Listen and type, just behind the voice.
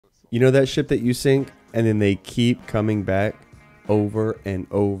You know that ship that you sink and then they keep coming back over and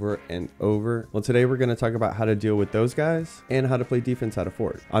over and over? Well, today we're going to talk about how to deal with those guys and how to play defense at a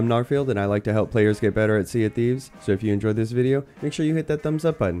fort. I'm Gnarfield and I like to help players get better at Sea of Thieves. So if you enjoyed this video, make sure you hit that thumbs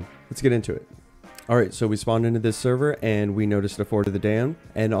up button. Let's get into it. Alright, so we spawned into this server and we noticed a Fort of the Damned.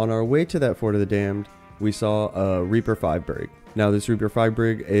 And on our way to that Fort of the Damned, we saw a Reaper 5 brig. Now this Reaper 5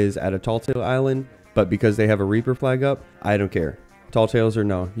 brig is at a Talltail Island, but because they have a Reaper flag up, I don't care. Tall Tales or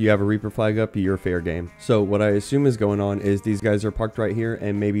no, you have a Reaper flag up, you're fair game. So what I assume is going on is these guys are parked right here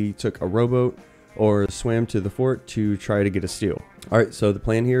and maybe took a rowboat or swam to the fort to try to get a steal. Alright, so the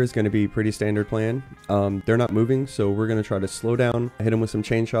plan here is going to be pretty standard plan. They're not moving, so we're going to try to slow down, hit them with some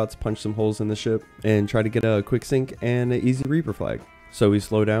chain shots, punch some holes in the ship, and try to get a quick sink and an easy Reaper flag. So we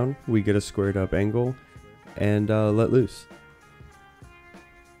slow down, we get a squared up angle, and let loose.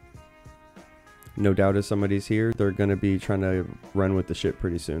 No doubt if somebody's here, they're going to be trying to run with the ship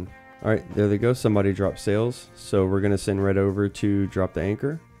pretty soon. Alright, there they go. Somebody dropped sails. So we're going to send right over to drop the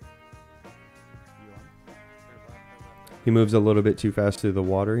anchor. He moves a little bit too fast through the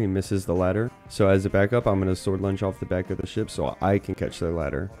water. He misses the ladder. So as a backup, I'm going to sword lunge off the back of the ship so I can catch the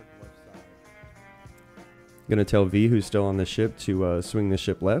ladder. I'm going to tell V, who's still on the ship, to swing the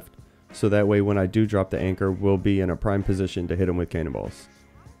ship left. So that way when I do drop the anchor, we'll be in a prime position to hit him with cannonballs.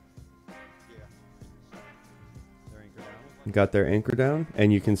 Got their anchor down,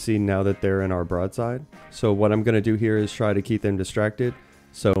 and you can see now that they're in our broadside. So what I'm going to do here is try to keep them distracted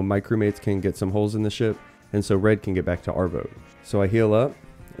so my crewmates can get some holes in the ship and so Red can get back to our boat. So I heal up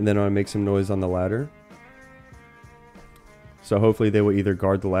and then I make some noise on the ladder. So hopefully they will either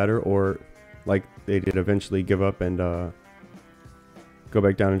guard the ladder or, like they did, eventually give up and go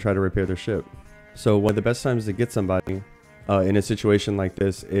back down and try to repair their ship. So one of the best times to get somebody in a situation like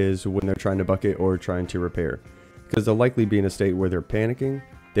this is when they're trying to bucket or trying to repair, because they'll likely be in a state where they're panicking.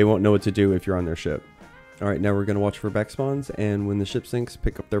 They won't know what to do if you're on their ship. Alright, now we're going to watch for back spawns, and when the ship sinks,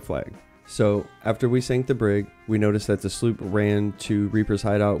 pick up their flag. So after we sank the brig, we noticed that the sloop ran to Reaper's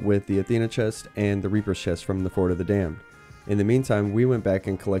hideout with the Athena chest and the Reaper's chest from the Fort of the Damned. In the meantime, we went back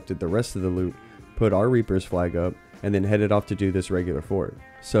and collected the rest of the loot, put our Reaper's flag up, and then headed off to do this regular fort.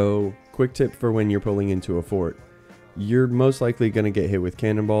 So quick tip for when you're pulling into a fort. You're most likely going to get hit with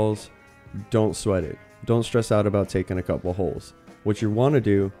cannonballs. Don't sweat it. Don't stress out about taking a couple holes. What you want to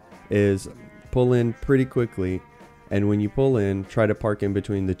do is pull in pretty quickly, and when you pull in, try to park in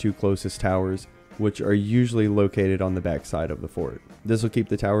between the two closest towers, which are usually located on the back side of the fort. This will keep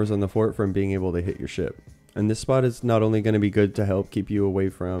the towers on the fort from being able to hit your ship. And this spot is not only going to be good to help keep you away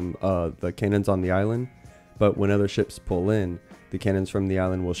from the cannons on the island, but when other ships pull in, the cannons from the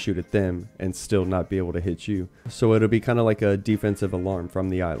island will shoot at them and still not be able to hit you. So it'll be kind of like a defensive alarm from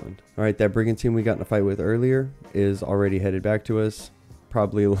the island. Alright, that brigantine we got in a fight with earlier is already headed back to us,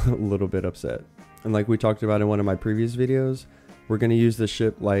 probably a little bit upset. And like we talked about in one of my previous videos, we're going to use the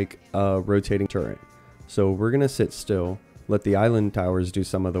ship like a rotating turret. So we're going to sit still, let the island towers do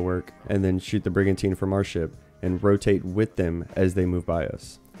some of the work, and then shoot the brigantine from our ship and rotate with them as they move by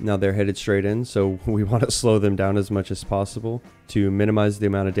us. Now they're headed straight in, so we want to slow them down as much as possible to minimize the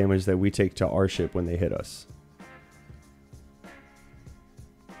amount of damage that we take to our ship when they hit us.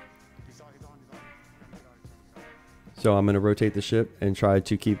 So I'm going to rotate the ship and try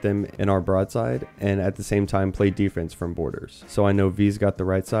to keep them in our broadside and at the same time play defense from borders. So I know V's got the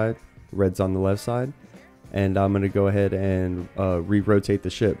right side, Red's on the left side, and I'm going to go ahead and re-rotate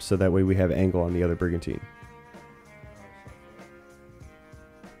the ship so that way we have angle on the other brigantine.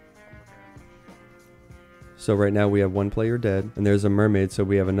 So right now we have one player dead, and there's a mermaid, so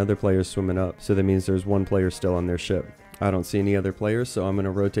we have another player swimming up. So that means there's one player still on their ship. I don't see any other players, so I'm going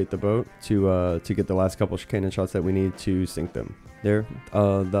to rotate the boat to get the last couple cannon shots that we need to sink them. There,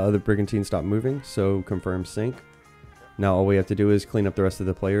 the other brigantine stopped moving, so confirm sink. Now all we have to do is clean up the rest of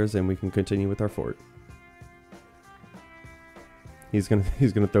the players, and we can continue with our fort. He's gonna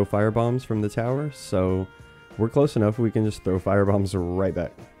throw firebombs from the tower, so we're close enough. We can just throw firebombs right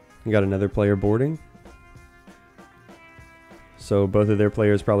back. We got another player boarding. So both of their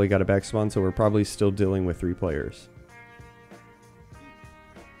players probably got a back spawn, so we're probably still dealing with 3 players.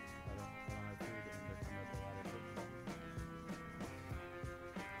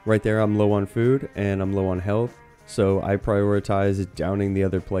 Right there, I'm low on food and I'm low on health, so I prioritize downing the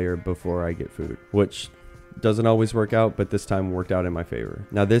other player before I get food, which doesn't always work out, but this time worked out in my favor.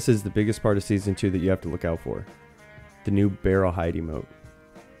 Now this is the biggest part of Season 2 that you have to look out for. The new barrel hide emote.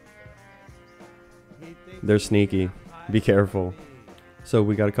 They're sneaky. Be careful. So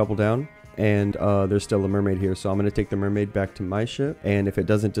we got a couple down, and there's still a mermaid here, so I'm going to take the mermaid back to my ship, and if it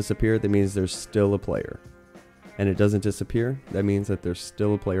doesn't disappear, that means there's still a player. and it doesn't disappear, that means that there's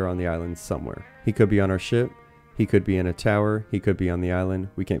still a player on the island somewhere. He could be on our ship, he could be in a tower, he could be on the island,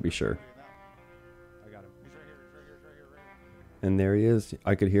 we can't be sure. And there he is.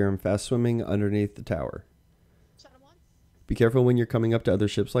 I could hear him fast swimming underneath the tower. Be careful when you're coming up to other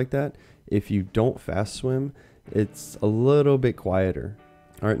ships like that. If you don't fast swim, it's a little bit quieter.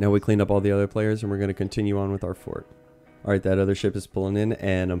 Alright, now we cleaned up all the other players and we're going to continue on with our fort. Alright, that other ship is pulling in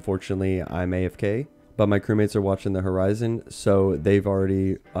and unfortunately I'm AFK. But my crewmates are watching the horizon, so they're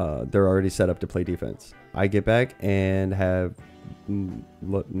already set up to play defense. I get back and have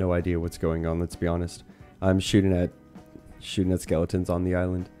no idea what's going on, let's be honest. I'm shooting at skeletons on the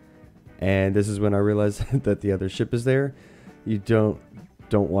island. And this is when I realized that the other ship is there. You don't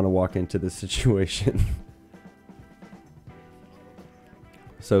want to walk into this situation.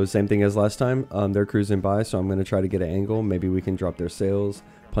 So same thing as last time, they're cruising by, so I'm going to try to get an angle. Maybe we can drop their sails,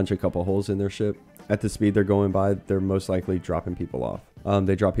 punch a couple holes in their ship. At the speed they're going by, they're most likely dropping people off.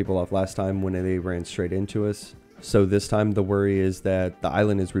 They dropped people off last time when they ran straight into us. So this time the worry is that the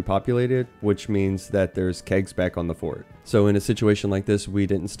island is repopulated, which means that there's kegs back on the fort. So in a situation like this, we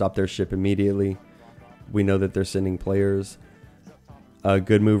didn't stop their ship immediately. We know that they're sending players. A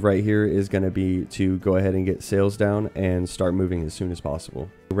good move right here is going to be to go ahead and get sails down and start moving as soon as possible.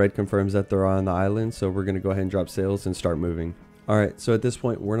 Red confirms that they're on the island, so we're going to go ahead and drop sails and start moving. Alright, so at this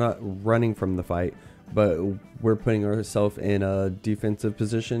point we're not running from the fight, but we're putting ourselves in a defensive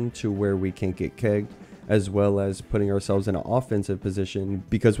position to where we can't get kegged, as well as putting ourselves in an offensive position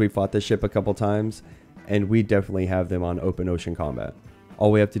because we fought the ship a couple times and we definitely have them on open ocean combat.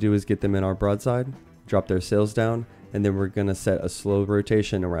 All we have to do is get them in our broadside, drop their sails down, and then we're going to set a slow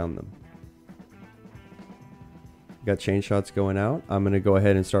rotation around them. Got chain shots going out. I'm going to go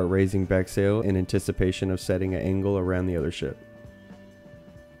ahead and start raising back sail in anticipation of setting an angle around the other ship.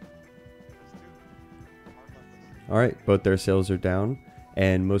 Alright, both their sails are down,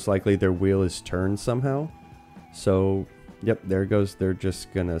 and most likely their wheel is turned somehow. So, yep, there it goes. They're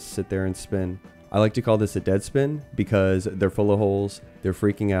just gonna sit there and spin. I like to call this a dead spin because they're full of holes, they're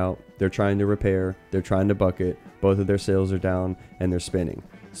freaking out, they're trying to repair, they're trying to bucket, both of their sails are down, and they're spinning.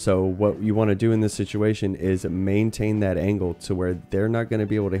 So what you want to do in this situation is maintain that angle to where they're not going to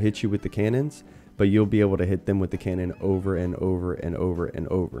be able to hit you with the cannons, but you'll be able to hit them with the cannon over and over and over and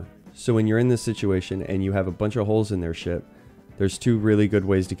over. So when you're in this situation and you have a bunch of holes in their ship, there's two really good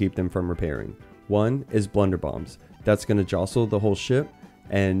ways to keep them from repairing. One is blunder bombs. That's going to jostle the whole ship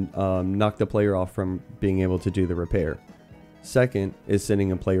and knock the player off from being able to do the repair. Second is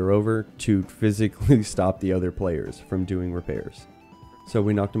sending a player over to physically stop the other players from doing repairs. So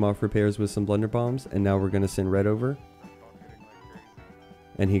we knocked him off repairs with some blunder bombs, and now we're going to send Red over.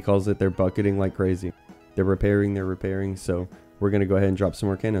 And he calls it they're bucketing like crazy. They're repairing, so we're going to go ahead and drop some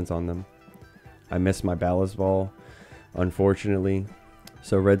more cannons on them. I missed my ballast ball, unfortunately.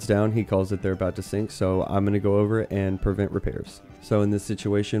 So Red's down, he calls it they're about to sink, so I'm going to go over and prevent repairs. So in this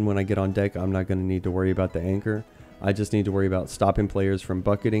situation, when I get on deck, I'm not going to need to worry about the anchor. I just need to worry about stopping players from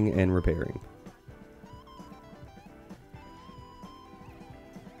bucketing and repairing.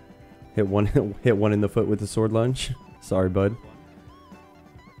 Hit one in the foot with the sword lunge. Sorry, bud.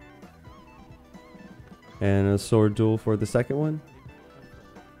 And a sword duel for the second one.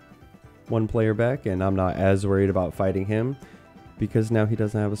 One player back, and I'm not as worried about fighting him because now he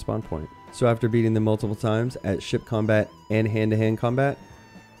doesn't have a spawn point. So after beating them multiple times at ship combat and hand-to-hand combat,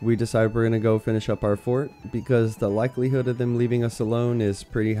 we decide we're going to go finish up our fort because the likelihood of them leaving us alone is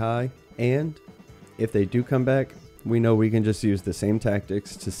pretty high, and if they do come back, we know we can just use the same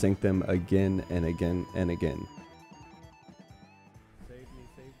tactics to sink them again and again and again. Save me,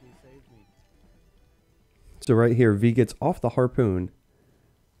 save me, save me. So right here, V gets off the harpoon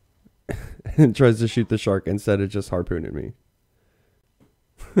and tries to shoot the shark instead of just harpooning me.